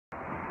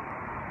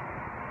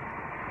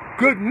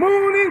Good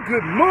morning,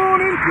 good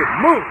morning, good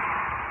morning.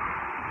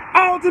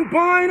 Alton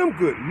Bynum,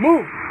 good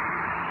morning.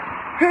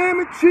 Ham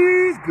and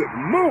cheese, good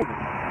morning.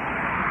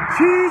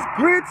 Cheese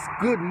grits,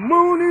 good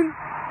morning.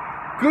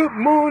 Good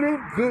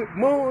morning, good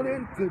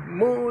morning, good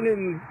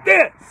morning.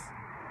 This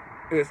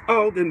is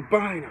Alton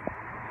Bynum.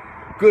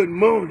 Good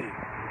morning.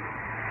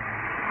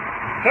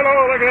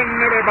 Hello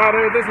again,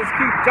 everybody. This is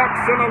Keith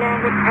Jackson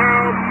along with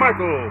Al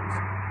Michaels.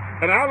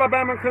 And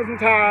Alabama Crimson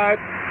Tide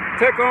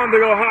take on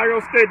the Ohio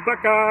State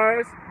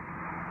Buckeyes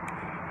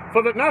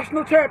for the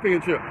national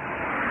championship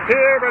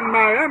here in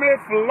Miami,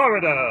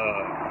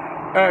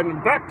 Florida.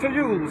 And back to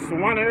you,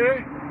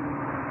 Swanee.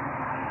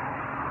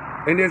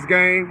 In this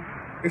game,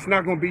 it's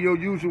not going to be your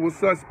usual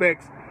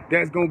suspects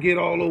that's going to get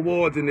all the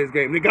awards in this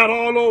game. They got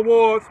all the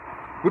awards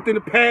within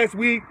the past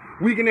week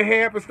and a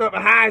half and stuff. A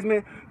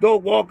Heisman,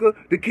 Doug Walker,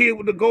 the kid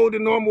with the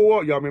Golden Arm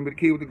Award. Y'all remember the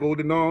kid with the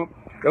Golden Arm?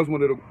 That was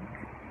one of the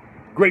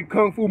great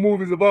kung fu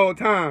movies of all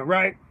time,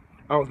 right?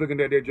 I was looking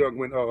at that junk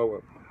when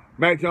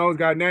Mac Jones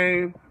got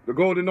named the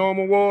Golden Arm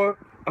Award.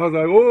 I was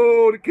like,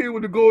 oh, the kid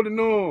with the Golden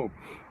Arm,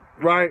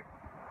 right?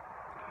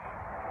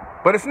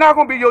 But it's not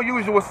going to be your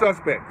usual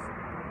suspects.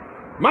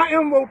 My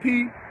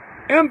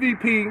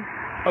MVP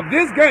of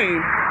this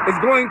game is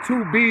going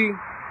to be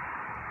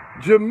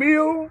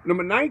Jahleel,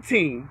 number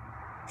 19,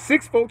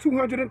 6'4",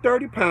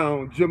 230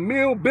 pounds,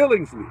 Jahleel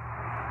Billingsley.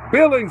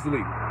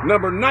 Billingsley,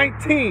 number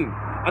 19.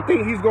 I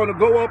think he's going to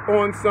go up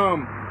on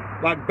some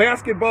like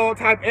basketball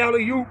type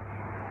alley-oop.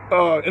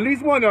 At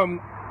least one of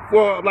them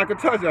for like a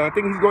touchdown. I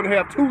think he's going to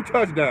have 2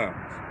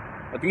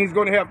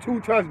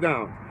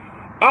 touchdowns.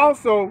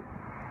 Also,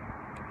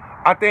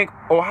 I think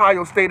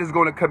Ohio State is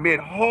going to commit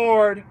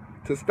hard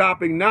to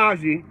stopping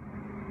Najee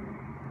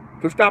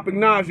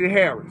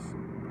Harris.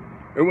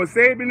 And what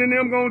Saban and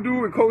them going to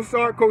do, and Coach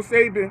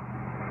Saban,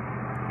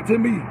 to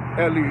me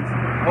at least,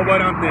 or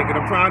what I'm thinking,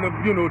 I'm trying to,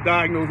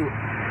 diagnose it.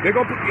 They're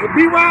going to put,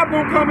 B-Rob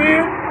going to come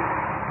in,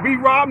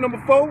 B-Rob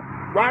number 4,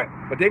 right?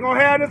 But they're going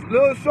to have this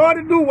little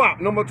Shorty Doo-Wop,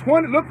 number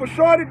 20, look for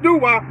Shorty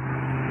Doo-Wop,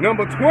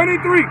 number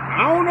 23.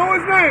 I don't know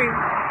his name,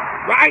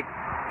 right?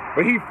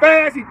 But he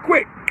fast, he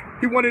quick.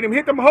 He wanted him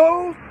hit them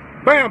holes,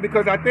 bam,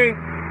 because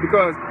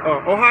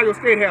Ohio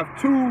State have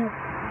 2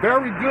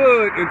 very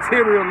good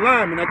interior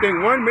linemen. I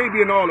think one may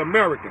be an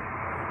All-American.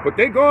 But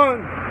they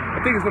going, I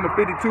think it's number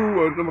 52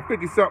 or number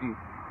 50-something.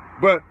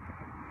 But,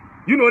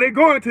 they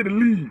going to the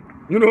league.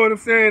 You know what I'm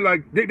saying?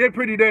 Like, they're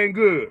pretty dang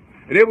good.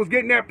 And they was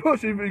getting that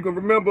push, if you can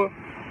remember,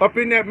 up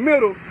in that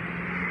middle.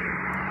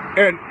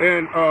 And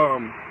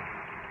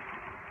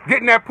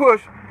getting that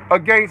push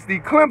against the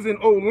Clemson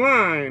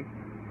O-line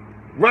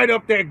right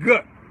up that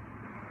gut.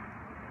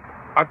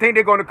 I think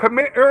they're going to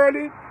commit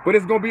early, but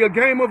it's going to be a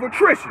game of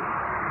attrition.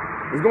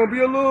 It's going to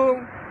be a little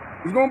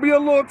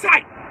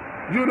tight,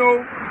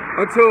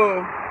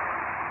 until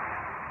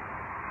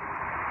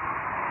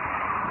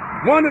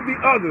one of the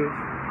others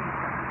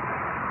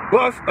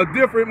busts a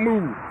different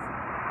move.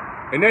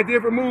 And that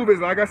different move is,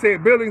 like I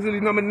said,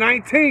 Billingsley, number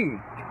 19,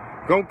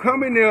 going to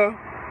come in there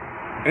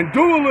and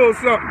do a little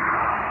something,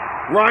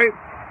 right?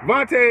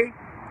 Vontae,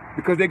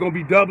 because they're going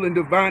to be doubling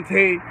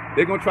Devontae.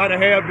 They're going to try to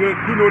have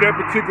that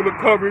particular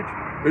coverage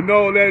and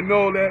all that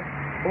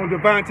on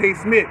Devontae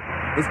Smith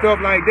and stuff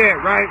like that,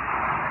 right?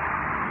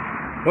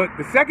 But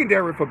the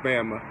secondary for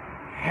Bama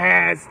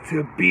has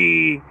to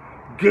be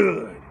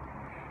good.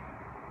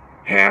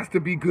 Has to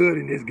be good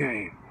in this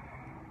game.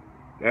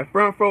 That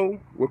front four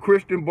with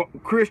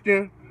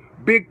Christian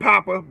Big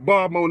Papa,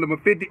 Barbo, number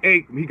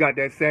 58. He got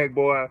that sack,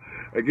 boy,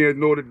 against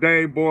Notre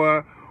Dame,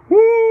 boy.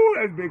 Woo,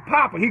 that's Big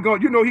Papa. He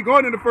going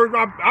in the first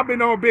round. I've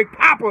been on Big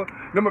Papa,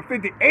 number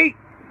 58,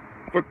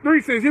 for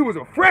 3 since he was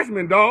a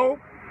freshman, dog.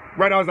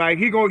 Right, I was like,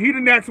 he the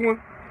next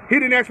one. He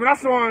the next one. I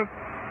saw him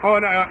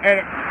on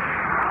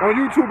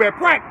YouTube at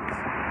practice.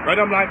 Right,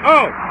 I'm like,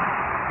 oh.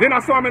 Then I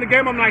saw him in the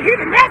game. I'm like, he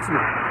the next one.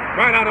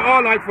 Right, out of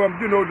all, like from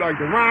like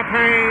the Ron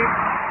Payne,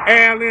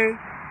 Allen,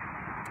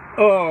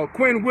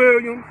 Quinn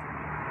Williams.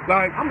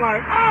 Like, I'm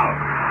like, oh,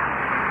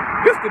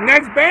 this the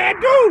next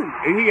bad dude.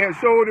 And he has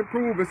showed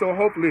improvement. So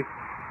hopefully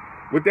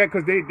with that,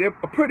 because they're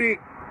a pretty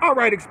all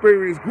right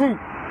experienced group,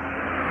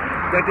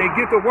 that they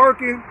get to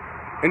working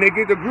and they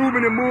get to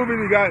grooving and moving.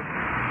 You got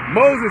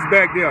Moses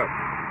back there.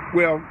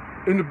 Well,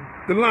 in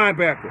the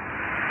linebacker.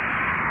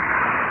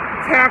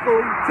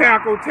 Tackle.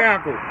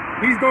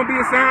 He's going to be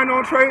assigned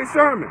on Trey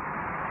Sermon.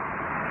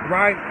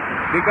 Right?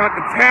 They got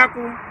the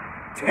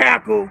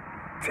tackle.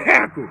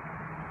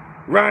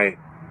 Right?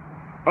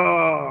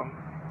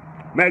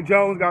 Mac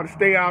Jones got to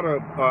stay out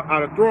of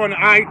throwing the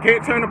eye. He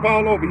can't turn the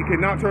ball over. He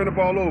cannot turn the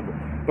ball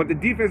over. But the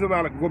defensive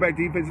line, go back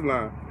to defensive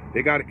line,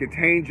 they got to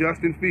contain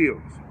Justin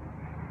Fields.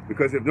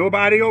 Because if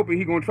nobody open,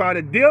 he going to try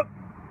to dip.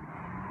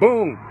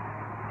 Boom.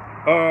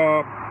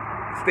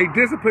 Stay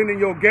disciplined in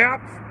your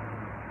gaps.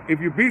 If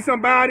you beat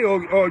somebody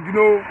or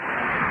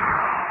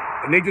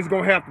and they just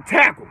going to have to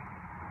tackle.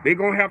 They're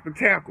going to have to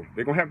tackle.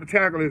 They're going to have to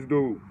tackle this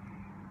dude.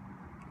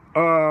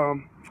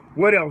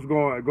 What else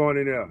going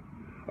in there?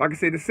 Like I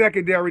said, the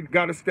secondary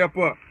got to step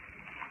up.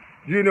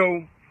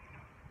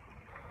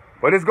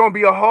 But it's going to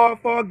be a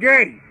hard-fought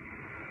game.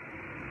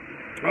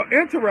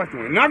 Interesting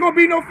one. Not going to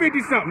be no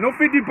 50-something. No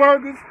 50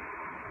 burgers.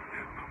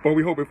 But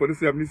we hoping for the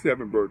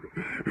 77 burger.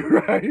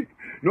 Right?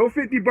 No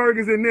 50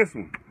 burgers in this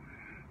one.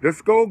 The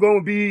score going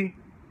to be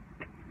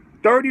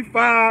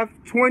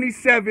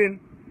 35-27.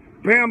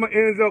 Bama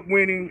ends up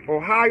winning.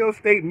 Ohio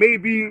State may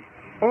be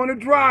on a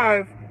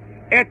drive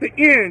at the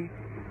end.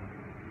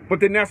 But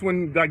then that's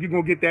when like, you're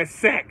going to get that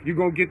sack. You're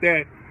going to get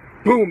that,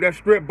 boom, that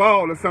strip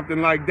ball or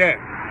something like that.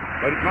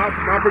 But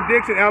my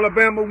prediction,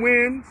 Alabama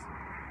wins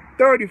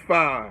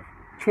 35-27.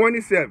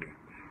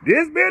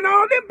 This been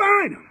all in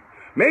Bynum.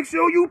 Make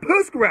sure you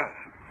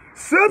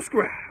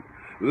subscribe,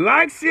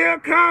 like, share,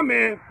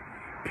 comment.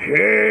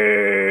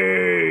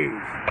 Peace.